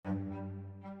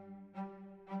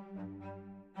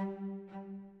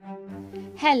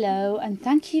Hello, and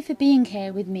thank you for being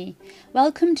here with me.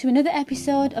 Welcome to another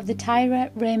episode of the Tyra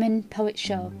Raymond Poet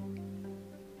Show.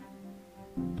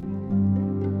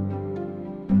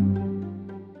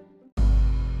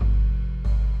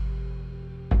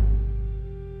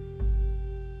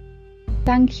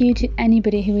 Thank you to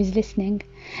anybody who is listening.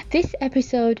 This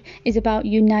episode is about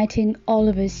uniting all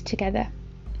of us together.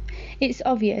 It's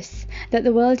obvious that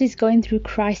the world is going through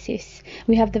crisis.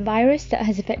 We have the virus that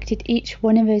has affected each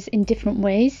one of us in different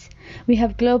ways. We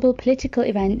have global political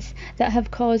events that have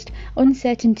caused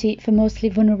uncertainty for mostly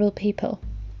vulnerable people.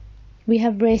 We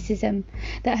have racism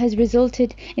that has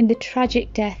resulted in the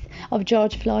tragic death of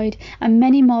George Floyd and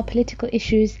many more political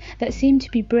issues that seem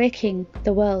to be breaking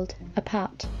the world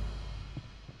apart.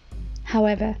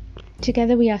 However,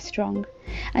 together we are strong,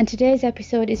 and today's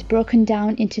episode is broken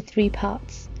down into 3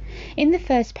 parts. In the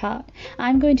first part,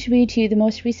 I'm going to read to you the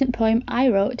most recent poem I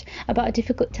wrote about a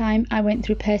difficult time I went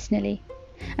through personally,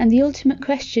 and the ultimate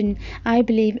question I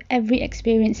believe every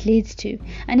experience leads to,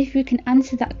 and if we can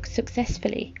answer that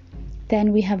successfully,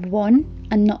 then we have won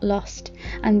and not lost,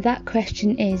 and that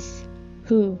question is,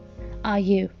 who are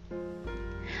you?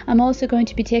 I'm also going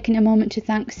to be taking a moment to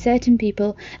thank certain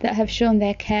people that have shown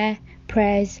their care,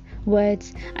 prayers,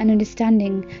 words and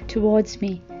understanding towards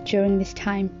me during this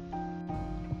time.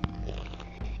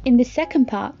 In the second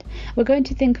part, we're going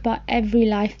to think about every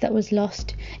life that was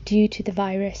lost due to the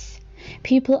virus.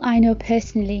 People I know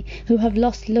personally who have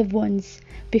lost loved ones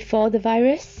before the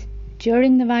virus,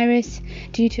 during the virus,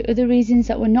 due to other reasons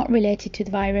that were not related to the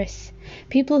virus.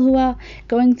 People who are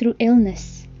going through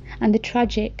illness and the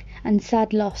tragic and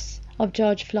sad loss of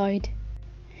George Floyd.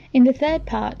 In the third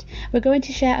part, we're going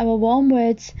to share our warm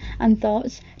words and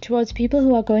thoughts towards people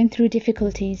who are going through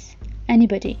difficulties.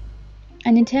 Anybody.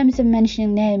 And in terms of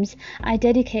mentioning names, I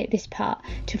dedicate this part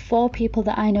to 4 people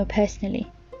that I know personally.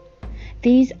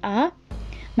 These are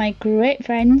my great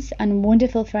friends and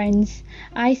wonderful friends,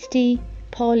 Ice-T,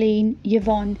 Pauline,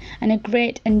 Yvonne, and a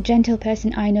great and gentle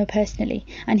person I know personally,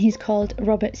 and he's called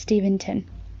Robert Steventon.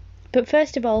 But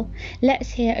first of all,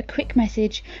 let's hear a quick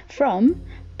message from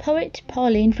poet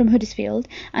Pauline from Huddersfield,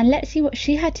 and let's see what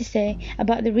she had to say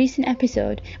about the recent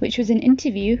episode, which was an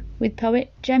interview with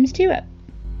poet Jem Stewart.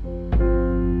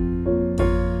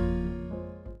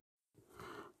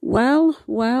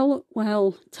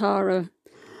 Well, Tara,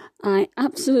 I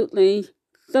absolutely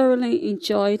thoroughly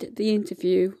enjoyed the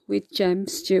interview with Jem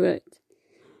Stewart.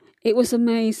 It was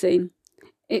amazing.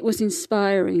 It was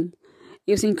inspiring.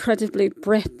 It was incredibly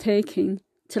breathtaking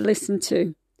to listen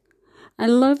to. I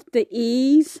loved the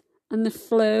ease and the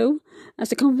flow as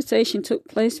the conversation took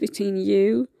place between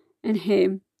you and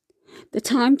him. The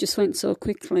time just went so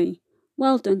quickly.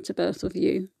 Well done to both of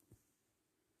you.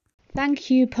 Thank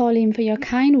you, Pauline, for your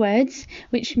kind words,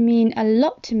 which mean a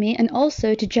lot to me and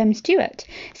also to Jem Stewart.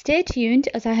 Stay tuned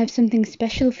as I have something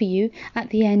special for you at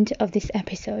the end of this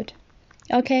episode.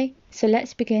 Okay, so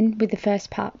let's begin with the first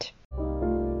part.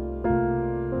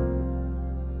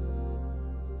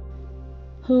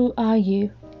 Who are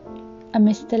you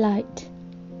amidst the light?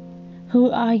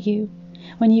 Who are you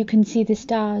when you can see the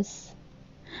stars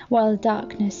while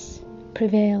darkness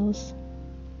prevails?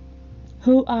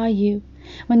 Who are you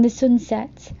when the sun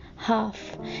sets,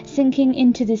 half, sinking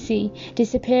into the sea,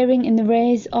 disappearing in the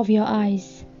rays of your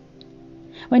eyes?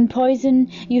 When poison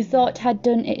you thought had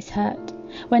done its hurt,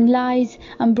 when lies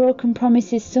and broken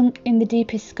promises sunk in the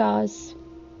deepest scars,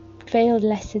 failed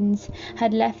lessons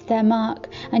had left their mark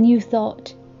and you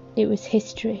thought it was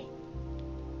history.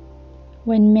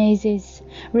 When mazes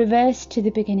reversed to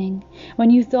the beginning, when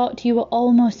you thought you were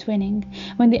almost winning,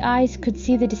 when the eyes could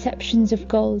see the deceptions of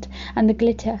gold and the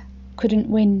glitter couldn't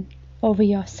win over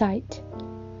your sight.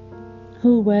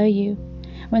 Who were you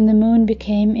when the moon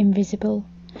became invisible,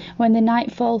 when the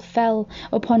nightfall fell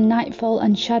upon nightfall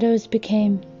and shadows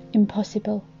became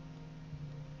impossible?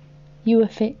 You were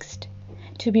fixed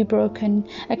to be broken,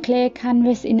 a clear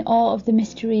canvas in awe of the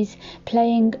mysteries,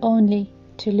 playing only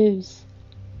to lose.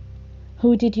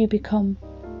 Who did you become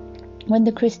when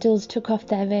the crystals took off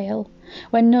their veil,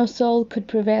 when no soul could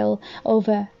prevail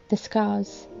over the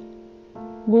scars?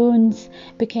 Wounds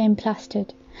became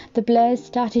plastered, the blurs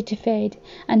started to fade,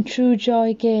 and true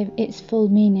joy gave its full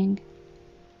meaning.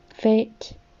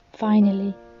 Fate,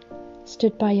 finally,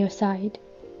 stood by your side.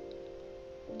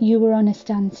 You were on a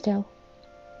standstill,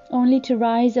 only to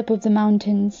rise above the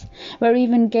mountains, where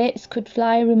even gates could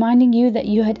fly, reminding you that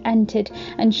you had entered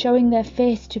and showing their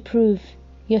face to prove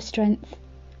your strength.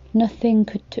 Nothing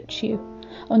could touch you,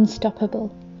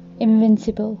 unstoppable,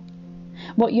 invincible.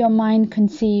 What your mind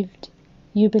conceived,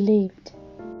 you believed.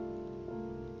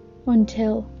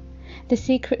 Until The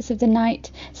secrets of the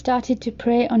night started to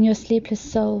prey on your sleepless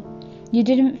soul. You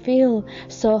didn't feel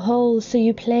so whole, so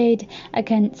you played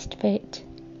against fate,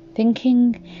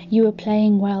 thinking you were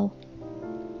playing well.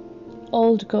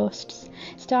 Old ghosts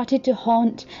started to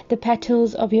haunt the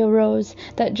petals of your rose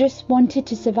that just wanted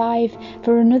to survive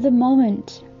for another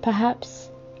moment, perhaps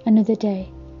another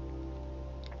day.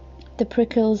 The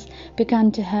prickles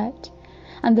began to hurt,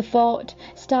 and the fort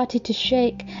started to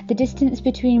shake. The distance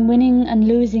between winning and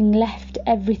losing left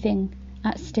everything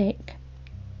at stake.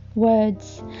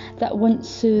 Words that once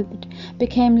soothed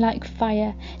became like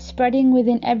fire, spreading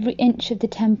within every inch of the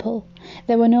temple.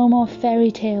 There were no more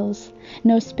fairy tales,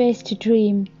 no space to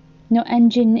dream, no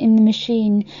engine in the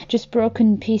machine, just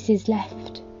broken pieces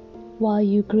left while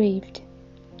you grieved.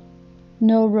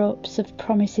 No ropes of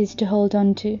promises to hold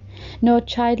on to, no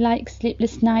childlike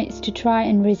sleepless nights to try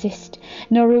and resist,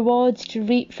 no rewards to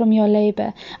reap from your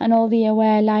labour, and all the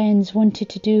aware lions wanted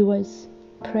to do was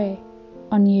prey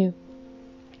on you.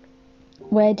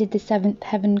 Where did the seventh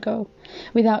heaven go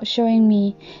without showing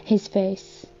me his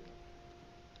face?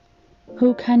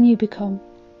 Who can you become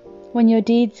when your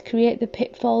deeds create the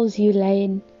pitfalls you lay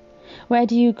in? Where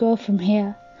do you go from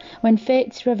here when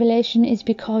fate's revelation is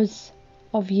because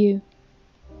of you?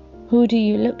 Who do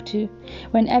you look to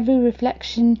when every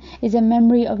reflection is a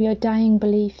memory of your dying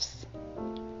beliefs?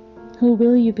 Who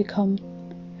will you become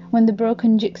when the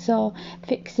broken jigsaw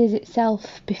fixes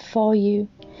itself before you,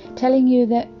 telling you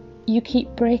that you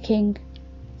keep breaking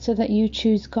so that you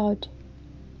choose God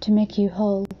to make you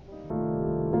whole?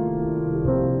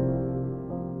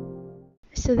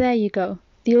 So there you go,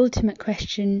 the ultimate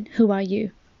question, who are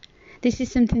you? This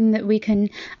is something that we can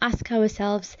ask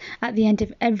ourselves at the end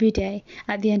of every day,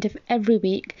 at the end of every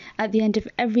week, at the end of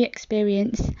every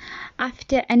experience,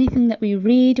 after anything that we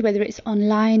read, whether it's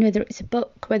online, whether it's a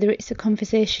book, whether it's a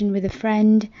conversation with a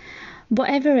friend,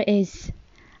 whatever it is.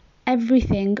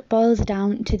 Everything boils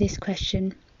down to this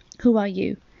question, who are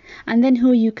you? And then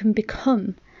who you can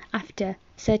become after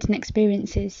certain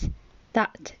experiences.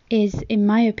 That is, in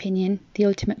my opinion, the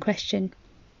ultimate question.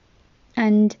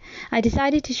 And I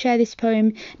decided to share this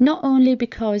poem not only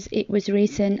because it was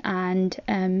recent and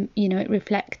it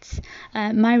reflects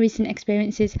my recent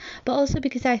experiences, but also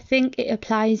because I think it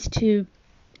applies to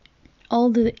all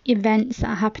the events that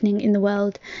are happening in the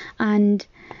world, and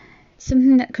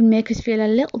something that can make us feel a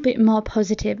little bit more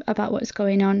positive about what's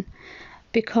going on.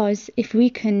 Because if we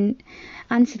can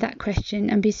answer that question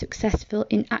and be successful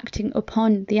in acting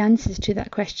upon the answers to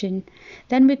that question,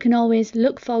 then we can always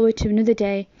look forward to another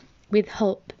day with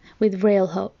hope, with real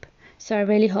hope. So I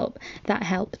really hope that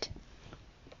helped.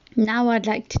 Now I'd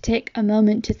like to take a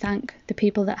moment to thank the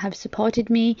people that have supported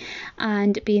me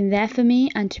and been there for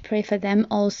me, and to pray for them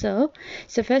also.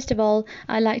 So first of all,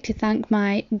 I'd like to thank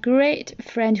my great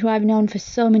friend who I've known for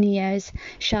so many years,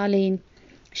 Charlene.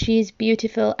 She is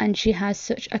beautiful and she has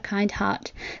such a kind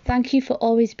heart. Thank you for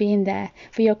always being there,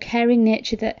 for your caring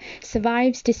nature that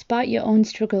survives despite your own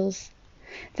struggles.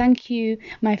 Thank you,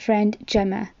 my friend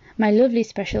Gemma, my lovely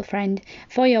special friend,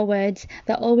 for your words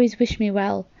that always wish me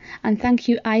well. And thank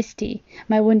you, Ice-T,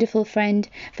 my wonderful friend,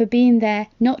 for being there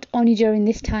not only during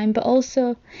this time but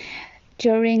also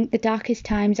during the darkest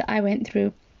times that I went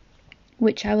through,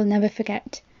 which I will never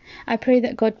forget. I pray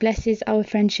that God blesses our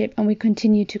friendship and we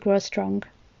continue to grow strong.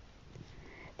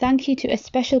 Thank you to a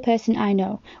special person I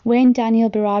know, Wayne Daniel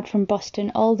Berard from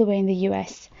Boston, all the way in the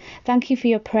US. Thank you for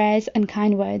your prayers and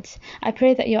kind words. I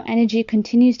pray that your energy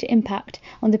continues to impact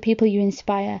on the people you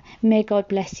inspire. May God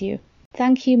bless you.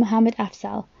 Thank you, Mohammed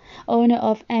Afzal, owner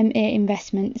of MA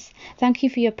Investments. Thank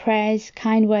you for your prayers,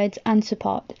 kind words and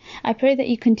support. I pray that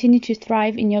you continue to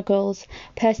thrive in your goals,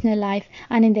 personal life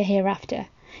and in the hereafter.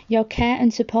 Your care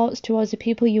and support towards the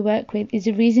people you work with is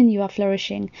the reason you are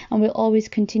flourishing and will always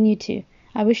continue to.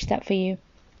 I wish that for you.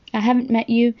 I haven't met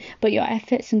you, but your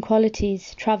efforts and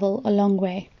qualities travel a long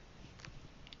way.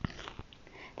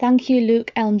 Thank you,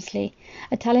 Luke Elmsley,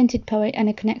 a talented poet and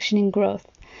a connection in growth.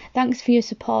 Thanks for your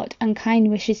support and kind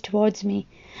wishes towards me.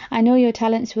 I know your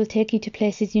talents will take you to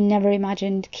places you never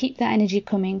imagined. Keep that energy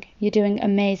coming. You're doing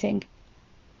amazing.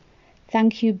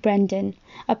 Thank you, Brendan,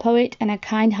 a poet and a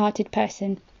kind-hearted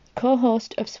person,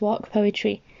 co-host of Swalk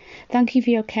Poetry. Thank you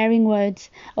for your caring words,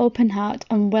 open heart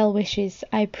and well wishes.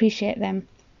 I appreciate them.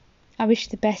 I wish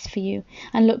the best for you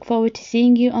and look forward to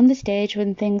seeing you on the stage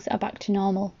when things are back to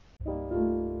normal.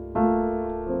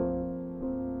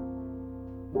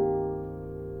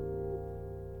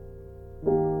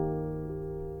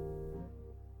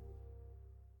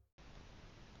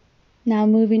 Now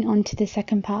moving on to the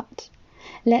second part.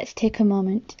 Let's take a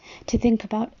moment to think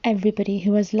about everybody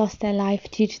who has lost their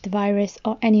life due to the virus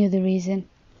or any other reason.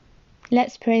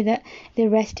 Let's pray that they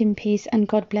rest in peace and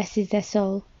God blesses their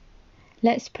soul.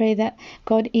 Let's pray that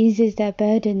God eases their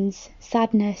burdens,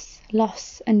 sadness,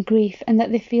 loss and grief, and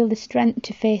that they feel the strength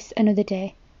to face another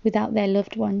day without their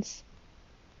loved ones.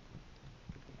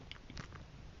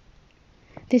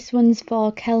 This one's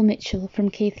for Kel Mitchell from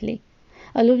Keighley,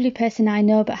 a lovely person I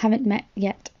know but haven't met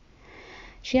yet.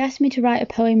 She asked me to write a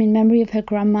poem in memory of her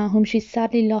grandma, whom she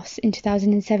sadly lost in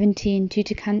 2017 due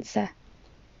to cancer.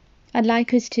 I'd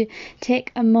like us to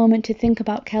take a moment to think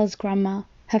about Kel's grandma,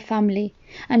 her family,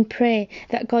 and pray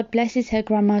that God blesses her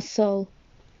grandma's soul.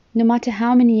 No matter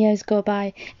how many years go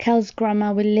by, Kel's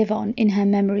grandma will live on in her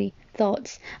memory,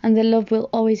 thoughts, and the love will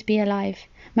always be alive.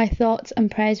 My thoughts and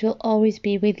prayers will always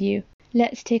be with you.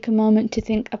 Let's take a moment to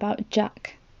think about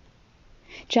Jack.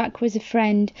 Jack was a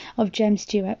friend of Jem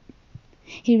Stewart.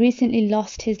 He recently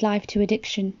lost his life to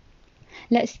addiction.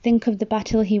 Let's think of the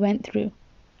battle he went through.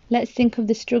 Let's think of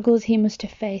the struggles he must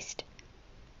have faced.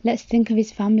 Let's think of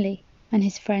his family and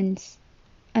his friends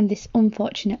and this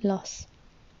unfortunate loss.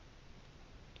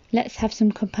 Let's have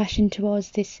some compassion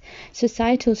towards this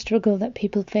societal struggle that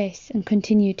people face and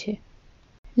continue to.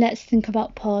 Let's think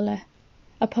about Paula,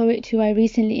 a poet who I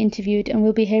recently interviewed, and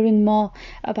we'll be hearing more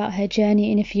about her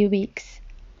journey in a few weeks.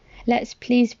 Let's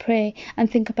please pray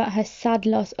and think about her sad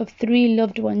loss of 3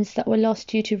 loved ones that were lost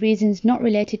due to reasons not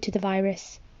related to the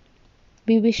virus.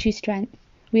 We wish you strength.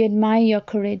 We admire your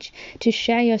courage to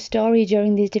share your story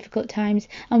during these difficult times,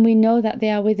 and we know that they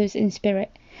are with us in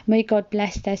spirit. May God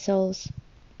bless their souls.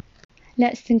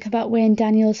 Let's think about Wayne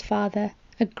Daniels' father,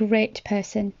 a great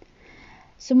person.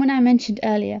 Someone I mentioned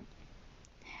earlier.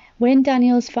 Wayne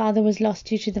Daniels' father was lost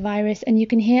due to the virus, and you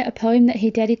can hear a poem that he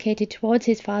dedicated towards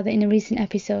his father in a recent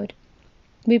episode.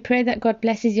 We pray that God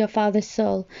blesses your father's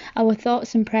soul. Our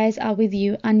thoughts and prayers are with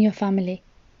you and your family.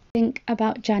 Think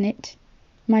about Janet,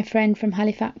 my friend from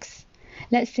Halifax.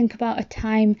 Let's think about a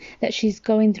time that she's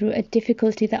going through, a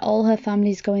difficulty that all her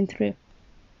family is going through.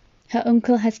 Her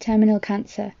uncle has terminal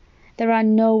cancer. There are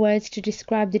no words to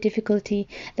describe the difficulty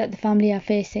that the family are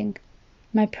facing.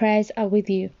 My prayers are with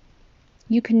you.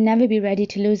 You can never be ready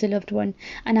to lose a loved one,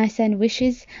 and I send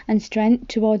wishes and strength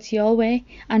towards your way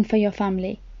and for your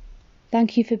family.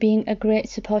 Thank you for being a great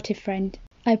supportive friend.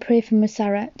 I pray for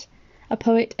Musarat, a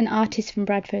poet and artist from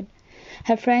Bradford.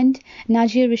 Her friend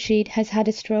Najia Rashid has had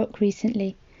a stroke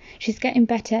recently. She's getting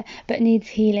better but needs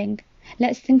healing.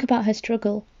 Let's think about her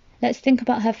struggle. Let's think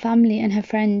about her family and her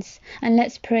friends, and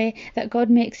let's pray that God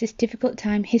makes this difficult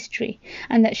time history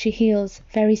and that she heals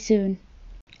very soon.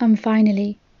 And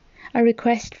finally, a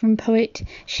request from poet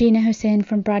Sheena Hussain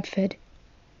from Bradford.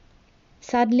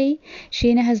 Sadly,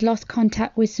 Sheena has lost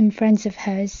contact with some friends of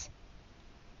hers.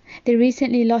 They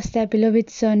recently lost their beloved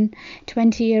son,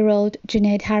 20-year-old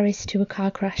Junaid Harris, to a car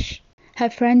crash. Her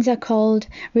friends are called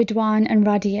Ridwan and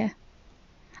Radia.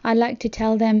 I'd like to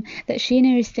tell them that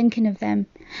Sheena is thinking of them,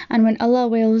 and when Allah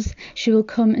wills, she will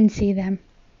come and see them.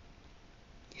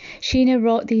 Sheena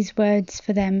wrote these words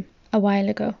for them a while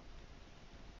ago,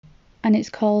 and it's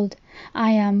called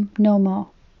I Am No More.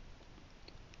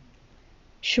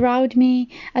 Shroud me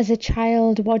as a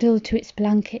child waddled to its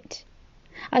blanket.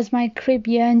 As my crib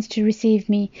yearns to receive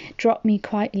me, drop me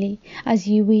quietly. As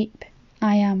you weep,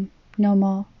 I am no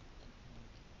more.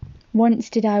 Once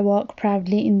did I walk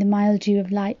proudly in the mild dew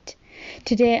of light.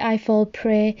 Today I fall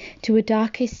prey to a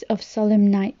darkest of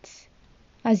solemn nights.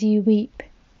 As you weep,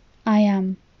 I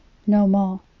am no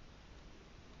more.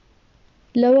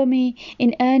 Lower me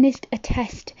in earnest, a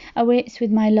test awaits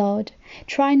with my Lord.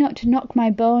 Try not to knock my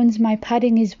bones, my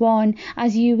padding is worn.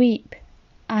 As you weep,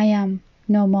 I am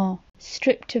no more.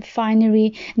 Stripped of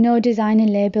finery, no designer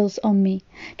labels on me,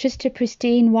 just a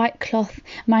pristine white cloth,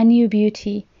 my new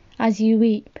beauty. As you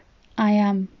weep, I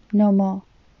am no more.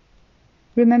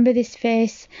 Remember this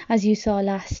face as you saw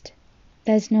last.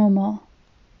 There's no more.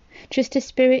 Just a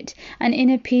spirit, an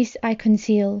inner peace I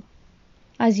conceal.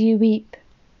 As you weep,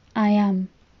 I am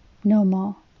no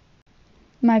more.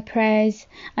 My prayers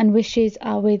and wishes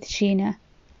are with Sheena.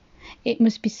 It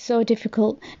must be so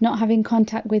difficult not having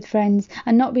contact with friends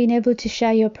and not being able to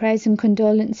share your prayers and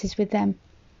condolences with them.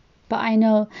 But I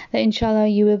know that inshallah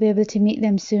you will be able to meet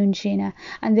them soon, Sheena,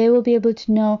 and they will be able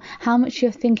to know how much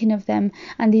you're thinking of them,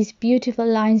 and these beautiful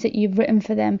lines that you've written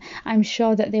for them, I'm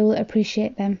sure that they will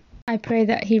appreciate them. I pray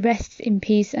that he rests in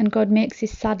peace and God makes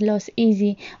this sad loss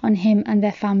easy on him and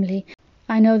their family.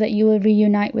 I know that you will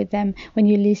reunite with them when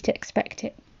you least expect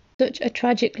it. Such a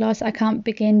tragic loss, I can't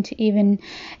begin to even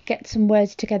get some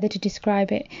words together to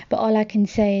describe it, but all I can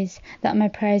say is that my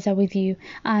prayers are with you,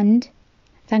 and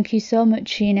thank you so much,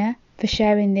 Sheena, for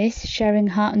sharing this, sharing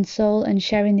heart and soul, and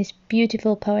sharing this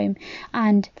beautiful poem,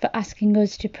 and for asking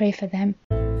us to pray for them.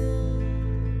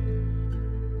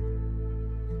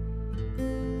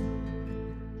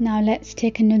 Now let's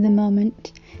take another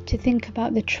moment to think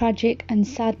about the tragic and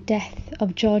sad death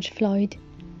of George Floyd,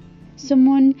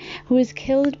 someone who was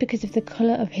killed because of the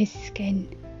colour of his skin.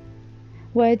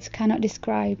 Words cannot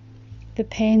describe the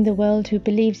pain the world who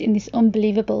believes in this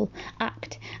unbelievable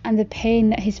act and the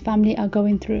pain that his family are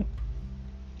going through.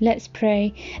 Let's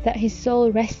pray that his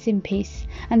soul rests in peace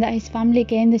and that his family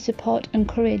gain the support and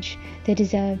courage they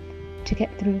deserve to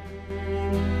get through.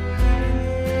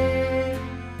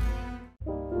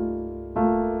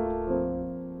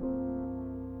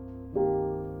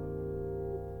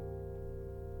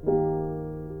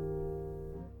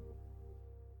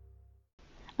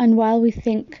 And while we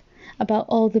think about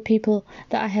all the people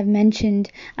that I have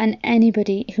mentioned and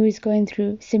anybody who is going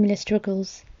through similar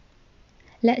struggles,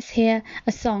 let's hear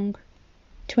a song,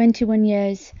 21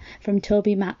 Years, from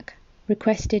Toby Mac,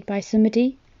 requested by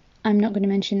somebody. I'm not going to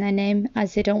mention their name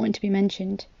as they don't want to be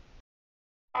mentioned.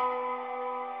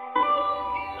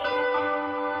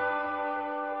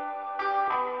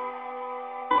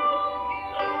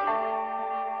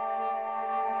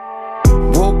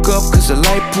 Woke up cause the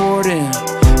light poured in.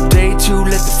 Day 2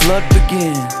 let the flood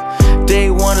begin. Day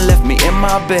 1 left me in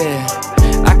my bed.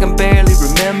 I can barely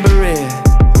remember it.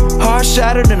 Heart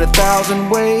shattered in 1,000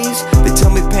 ways. They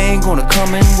tell me pain gonna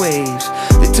come in waves.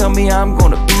 They tell me I'm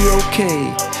gonna be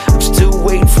okay. I'm still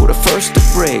waiting for the first to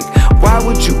break. Why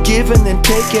would you give and then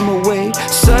take him away?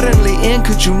 Suddenly in,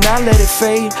 could you not let it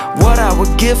fade? What I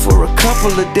would give for a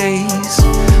couple of days.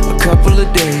 A couple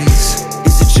of days.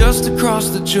 Is it just across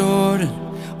the Jordan?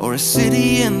 Or a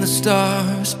city in the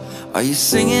stars? Are you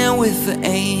singing with the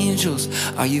angels?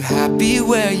 Are you happy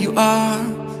where you are?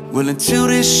 Well, until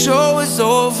this show is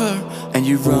over and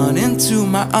you run into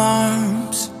my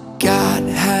arms, God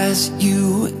has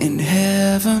you in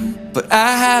heaven, but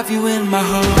I have you in my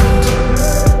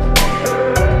heart.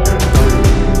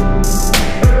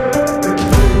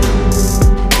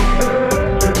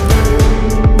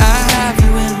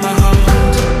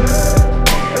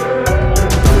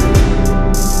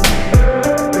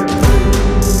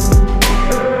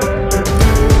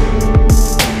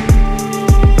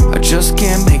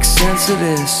 Of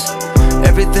this,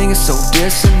 everything is so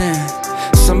dissonant.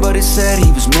 Somebody said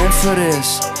he was meant for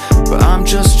this, but I'm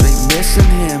just straight missing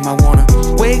him. I wanna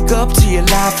wake up to your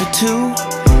life or two,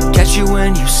 catch you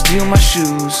when you steal my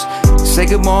shoes, say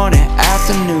good morning,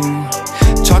 afternoon,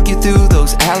 talk you through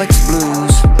those Alex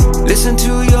blues, listen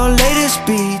to your latest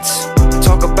beats,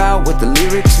 talk about what the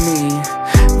lyrics mean,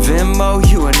 Venmo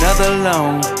you another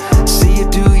loan, see you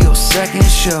do your second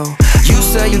show. You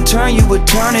said you would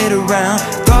turn it around.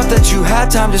 Thought that you had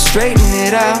time to straighten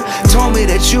it out. Told me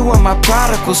that you were my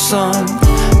prodigal son,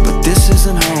 but this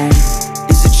isn't home.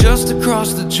 Is it just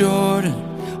across the Jordan?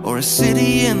 Or a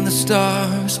city in the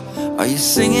stars? Are you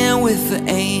singing with the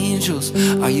angels?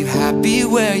 Are you happy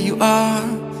where you are?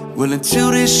 Well,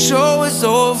 until this show is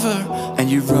over and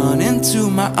you run into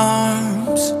my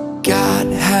arms, God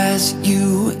has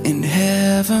you in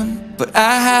heaven, but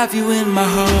I have you in my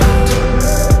heart.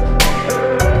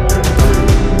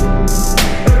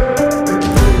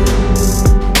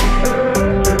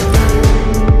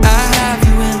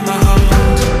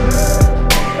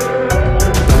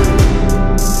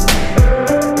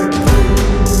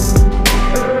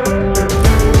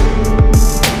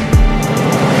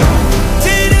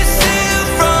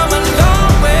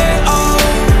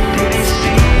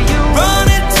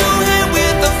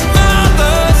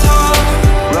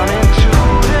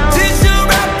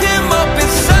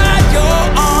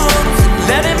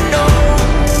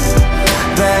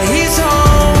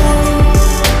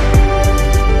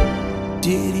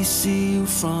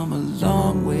 From a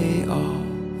long way off,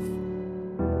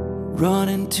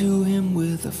 running to him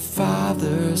with a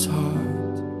father's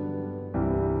heart.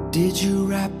 Did you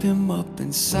wrap him up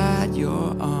inside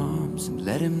your arms and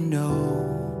let him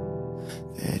know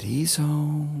that he's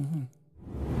home?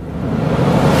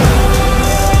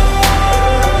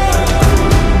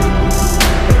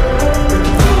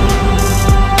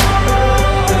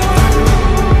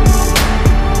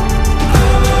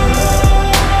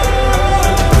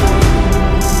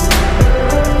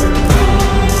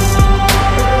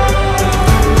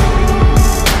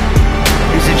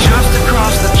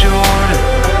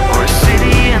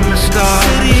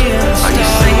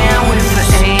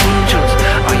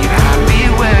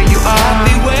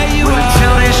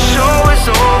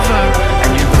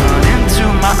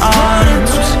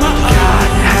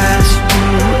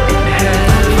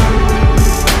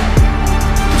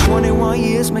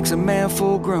 Makes a man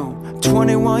full grown.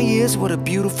 21 years, what a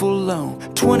beautiful loan.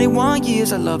 21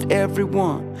 years, I loved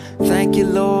everyone. Thank you,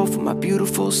 Lord, for my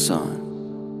beautiful son.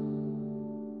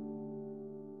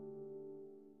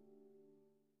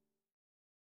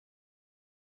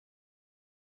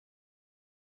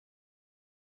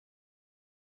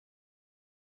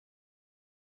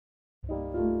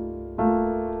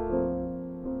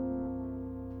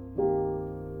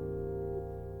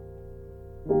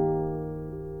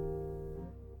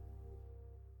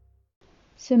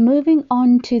 So moving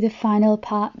on to the final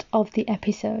part of the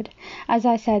episode. As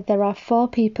I said, there are 4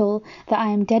 people that I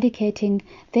am dedicating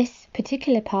this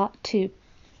particular part to.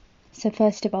 So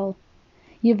first of all,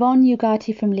 Yvonne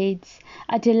Ugarte from Leeds,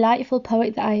 a delightful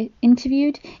poet that I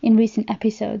interviewed in recent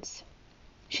episodes.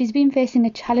 She's been facing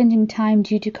a challenging time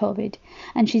due to COVID,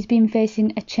 and she's been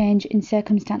facing a change in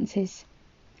circumstances.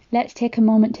 Let's take a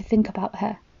moment to think about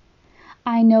her.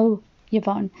 I know,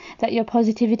 Yvonne, that your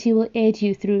positivity will aid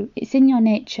you through. It's in your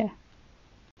nature.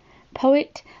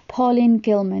 Poet Pauline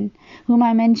Gilman, whom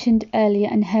I mentioned earlier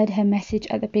and heard her message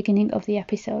at the beginning of the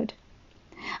episode.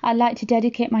 I'd like to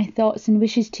dedicate my thoughts and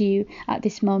wishes to you at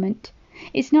this moment.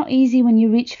 It's not easy when you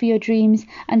reach for your dreams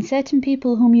and certain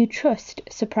people whom you trust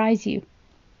surprise you.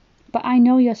 But I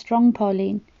know you're strong,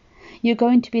 Pauline. You're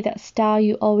going to be that star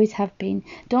you always have been.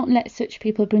 Don't let such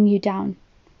people bring you down.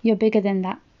 You're bigger than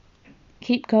that.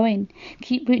 Keep going.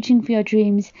 Keep reaching for your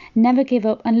dreams. Never give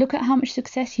up, and look at how much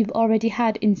success you've already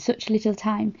had in such little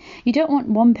time. You don't want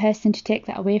one person to take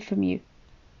that away from you.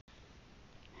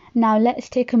 Now let's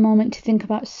take a moment to think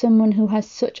about someone who has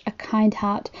such a kind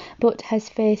heart but has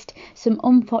faced some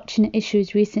unfortunate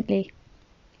issues recently.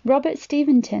 Robert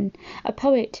Steventon, a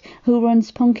poet who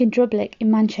runs Punk in Drublic in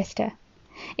Manchester.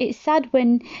 It's sad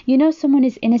when you know someone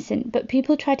is innocent but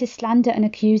people try to slander and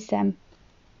accuse them.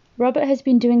 Robert has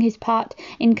been doing his part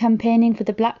in campaigning for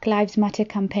the Black Lives Matter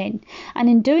campaign, and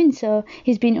in doing so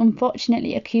he's been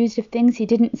unfortunately accused of things he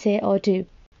didn't say or do.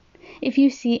 If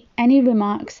you see any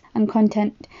remarks and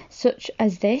content such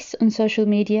as this on social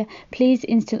media, please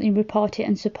instantly report it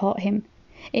and support him.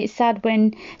 It's sad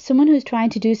when someone who's trying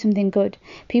to do something good,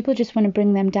 people just want to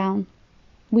bring them down.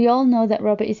 We all know that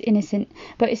Robert is innocent,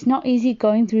 but it's not easy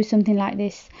going through something like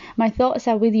this. My thoughts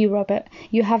are with you, Robert.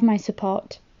 You have my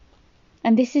support.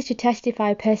 And this is to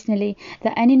testify personally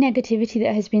that any negativity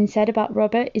that has been said about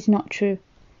Robert is not true.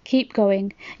 Keep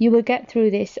going. You will get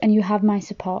through this and you have my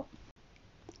support.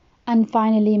 And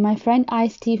finally, my friend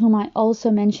Ice-T, whom I also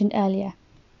mentioned earlier.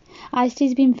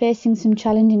 Ice-T's been facing some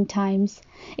challenging times.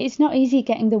 It's not easy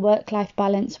getting the work-life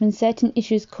balance when certain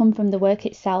issues come from the work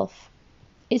itself.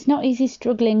 It's not easy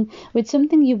struggling with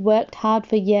something you've worked hard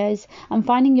for years and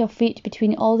finding your feet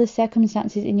between all the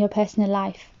circumstances in your personal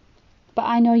life. But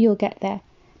I know you'll get there.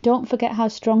 Don't forget how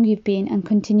strong you've been and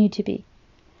continue to be.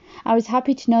 I was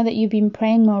happy to know that you've been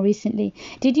praying more recently.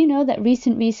 Did you know that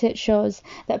recent research shows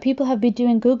that people have been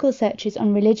doing Google searches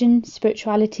on religion,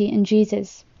 spirituality and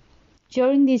Jesus?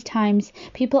 During these times,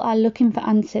 people are looking for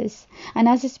answers, and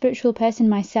as a spiritual person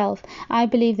myself, I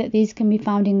believe that these can be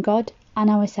found in God and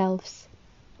ourselves.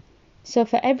 So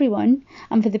for everyone,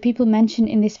 and for the people mentioned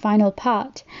in this final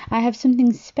part, I have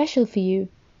something special for you.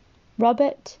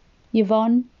 Robert,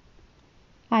 Yvonne,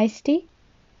 Ice-T,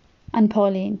 and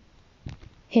Pauline.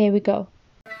 Here we go.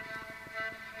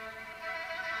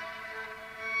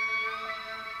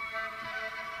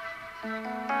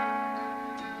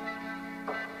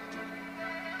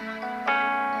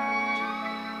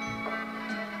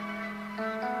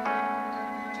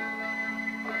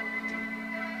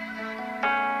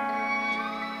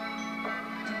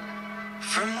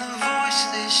 From the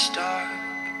voiceless dark,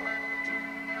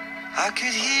 I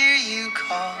could hear you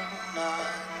call my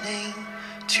name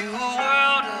to a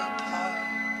world apart,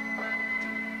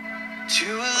 to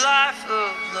a life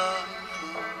of love,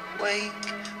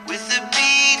 awake with a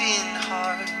beating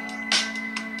heart,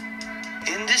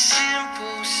 and a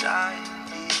simple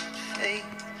silent faith,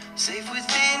 safe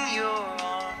within your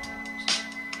arms,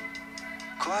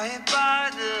 quiet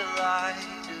by the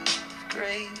light of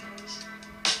grace.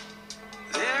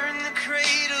 There in the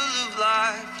cradle of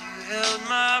life, you held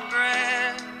my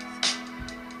breath.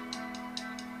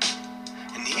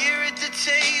 And here at the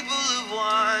table of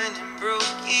wine and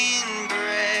broken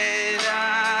bread,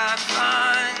 I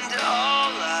find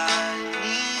all I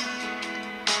need.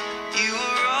 You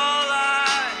are all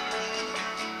I need.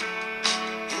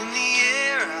 In the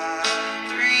air I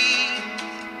breathe,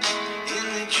 in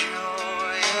the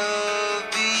joy of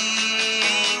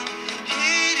being,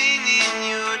 hidden in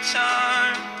your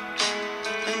time.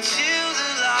 Until the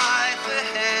life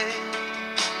ahead,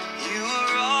 you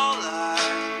are all I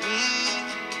need.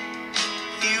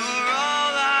 You are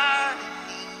all I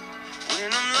need.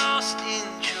 When I'm lost in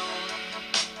joy,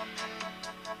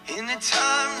 in a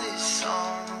timeless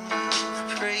song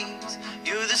of praise,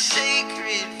 you're the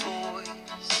sacred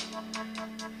voice,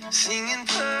 singing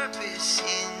purpose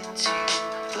into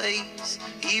place,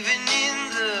 even in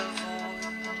the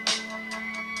void,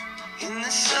 in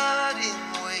the sudden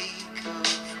wake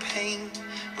of pain,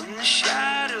 when the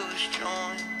shadows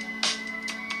join,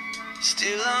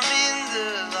 still I'm in the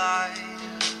light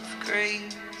of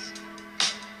grace.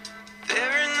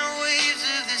 There in the waves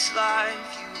this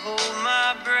life, you hold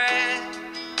my breath.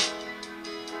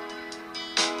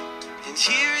 And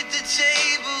here at the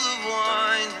table of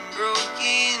wine and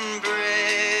broken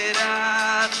bread,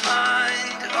 I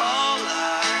find all I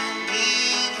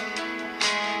need.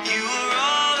 You are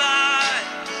all I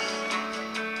need.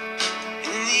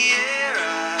 In the air I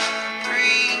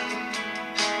breathe,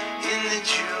 in the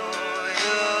joy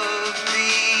of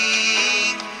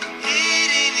being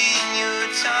hidden in your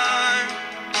time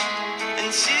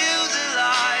until the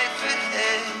life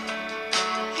ahead.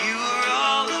 You are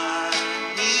all I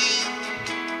need.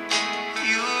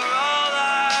 You are all I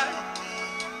need.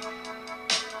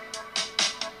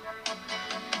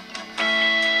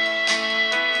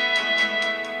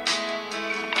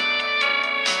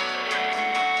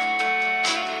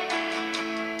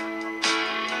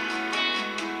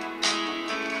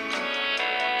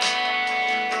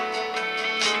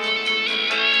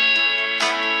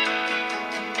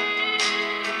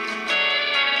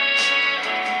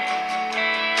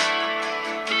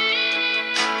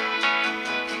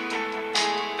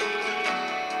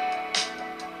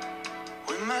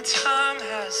 When my time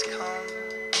has come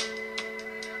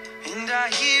and I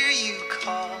hear you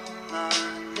call my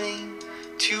name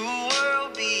to a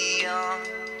world beyond,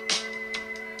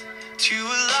 to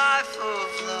a life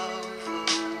of love,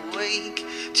 awake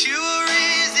to a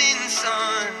risen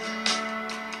sun,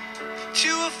 to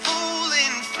a full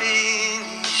and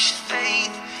finished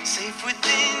faith, safe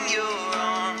within your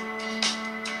arms,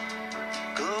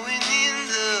 glowing in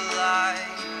the light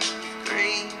of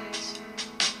grace.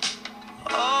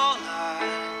 All I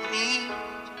need,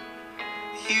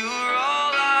 you are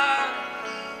all I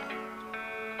need.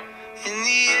 In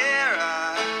the air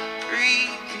I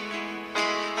breathe,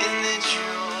 in the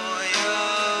joy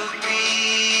of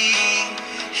being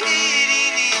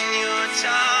hidden in your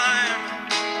time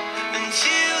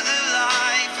until the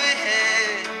life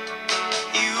ahead.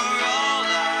 You are all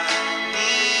I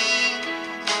need.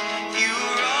 You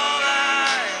are all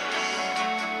I need.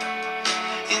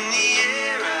 In the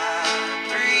air I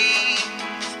breathe,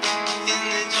 in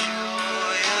the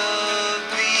joy of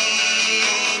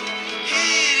being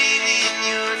hidden in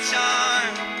your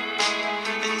time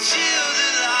until the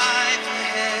life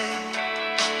ahead.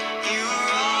 You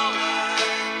are all I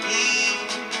need.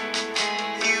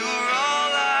 You are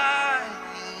all I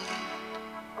need.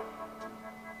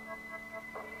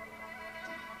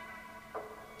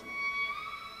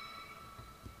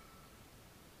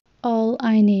 All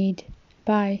I Need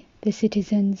by The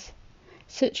Citizens.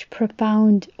 Such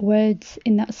profound words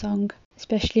in that song,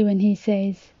 especially when he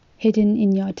says, hidden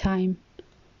in your time.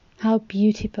 How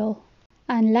beautiful.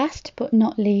 And last but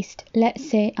not least, let's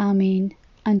say Amen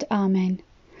and Amen.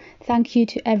 Thank you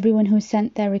to everyone who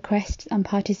sent their requests and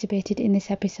participated in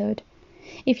this episode.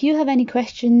 If you have any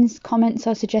questions, comments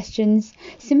or suggestions,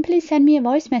 simply send me a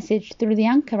voice message through the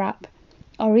Anchor app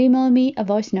or email me a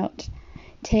voice note.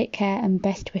 Take care and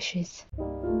best wishes.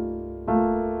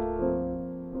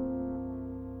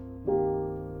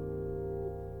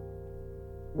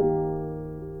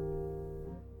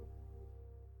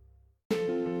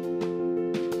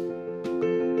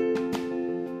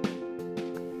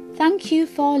 Thank you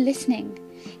for listening.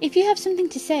 If you have something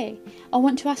to say or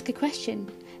want to ask a question,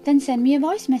 then send me a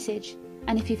voice message.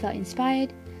 And if you felt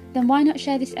inspired, then why not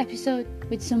share this episode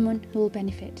with someone who will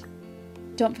benefit?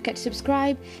 Don't forget to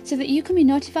subscribe so that you can be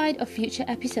notified of future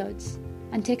episodes.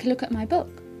 And take a look at my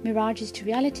book, Mirages to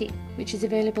Reality, which is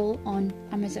available on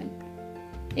Amazon.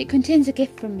 It contains a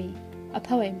gift from me, a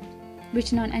poem,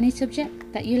 written on any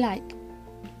subject that you like.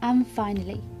 And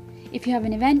finally, if you have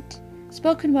an event,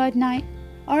 spoken word night,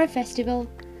 or a festival,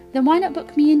 then why not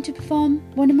book me in to perform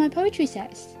one of my poetry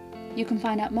sets? You can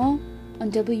find out more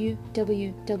on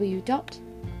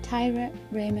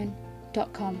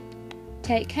www.tyraraymond.com.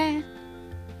 Take care.